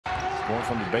Going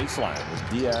from the baseline with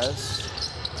Diaz.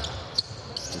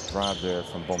 Good drive there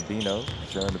from Bombino,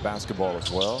 sharing the basketball as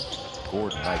well.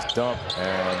 Gordon, nice dump,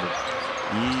 and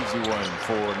easy one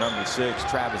for number 6,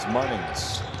 Travis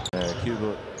Munnings.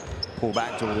 Cuba pull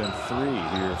back to within 3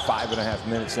 here, 5.5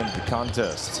 minutes into the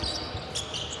contest.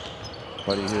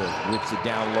 Buddy Hill whips it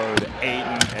down low to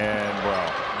Ayton, and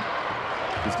well,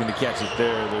 he's going to catch it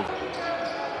there.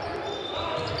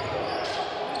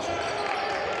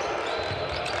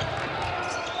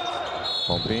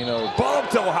 Bombino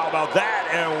bumped. Oh, how about that?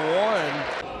 And one.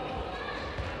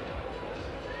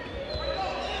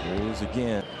 Here he is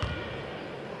again.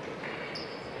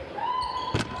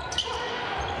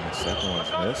 And the second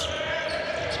one's missed.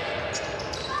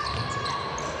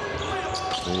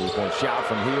 3-point shot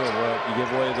from Hill. Well, you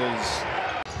give away those.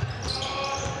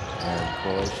 And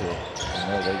Croatia, you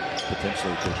know, they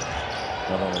potentially could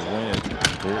not only win.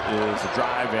 There is a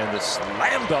drive and the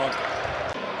slam dunk.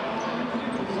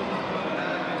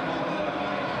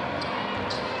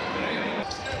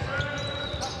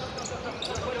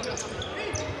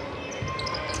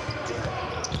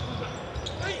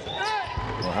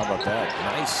 Well, how about that?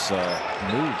 Nice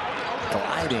move,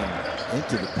 gliding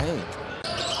into the paint.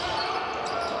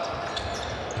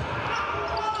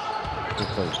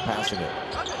 Quickly passing it.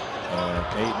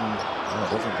 Ayton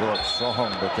doesn't go up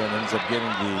strong, but then ends up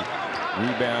getting the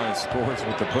rebound and scores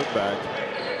with the putback.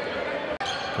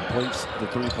 Completes the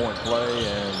 3-point play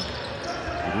and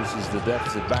reduces the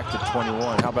deficit back to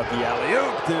 21. How about the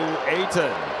alley-oop to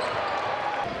Ayton?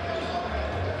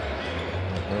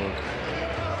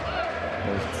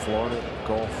 There's Florida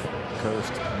Gulf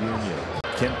Coast Union.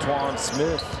 Kentuan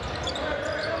Smith.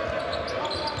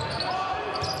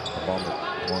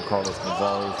 Juan Carlos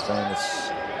Navarro, famous,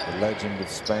 the legend of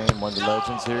Spain, one of the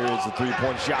legends. Here is the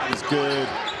 3-point shot is good.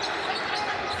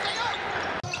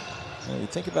 Now you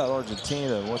think about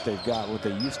Argentina and what they've got, what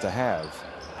they used to have.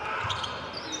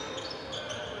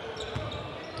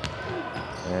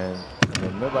 And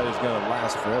nobody's going to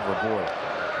last forever, boy.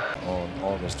 On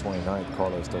August 29th,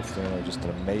 Carlos Delfino, just an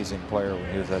amazing player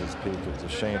when he was at his peak. It's a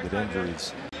shame that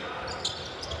injuries.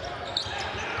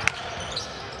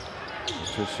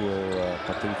 Patricio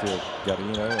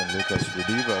Garino and Lucas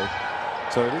Redivo.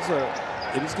 So it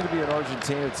is going to be an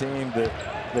Argentina team that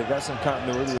they've got some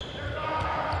continuity.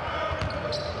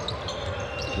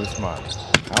 Guzman,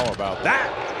 how about that?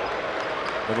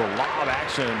 Little lob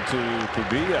action to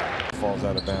Kubia. Falls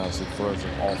out of bounds. He throws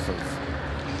it off of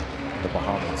the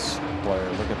Bahamas player.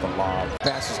 Look at the lob.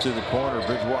 Passes to the corner.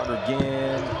 Bridgewater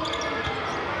again.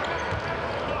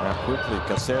 Now quickly,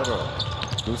 Casero.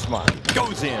 Guzman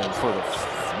goes in for the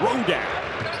throwdown.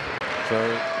 So,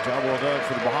 job well done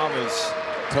for the Bahamas.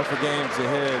 Tougher games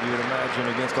ahead, you would imagine,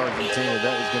 against Argentina.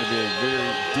 That is going to be a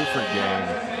very different game.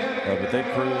 But they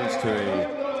cruise to a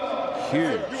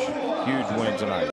huge win tonight.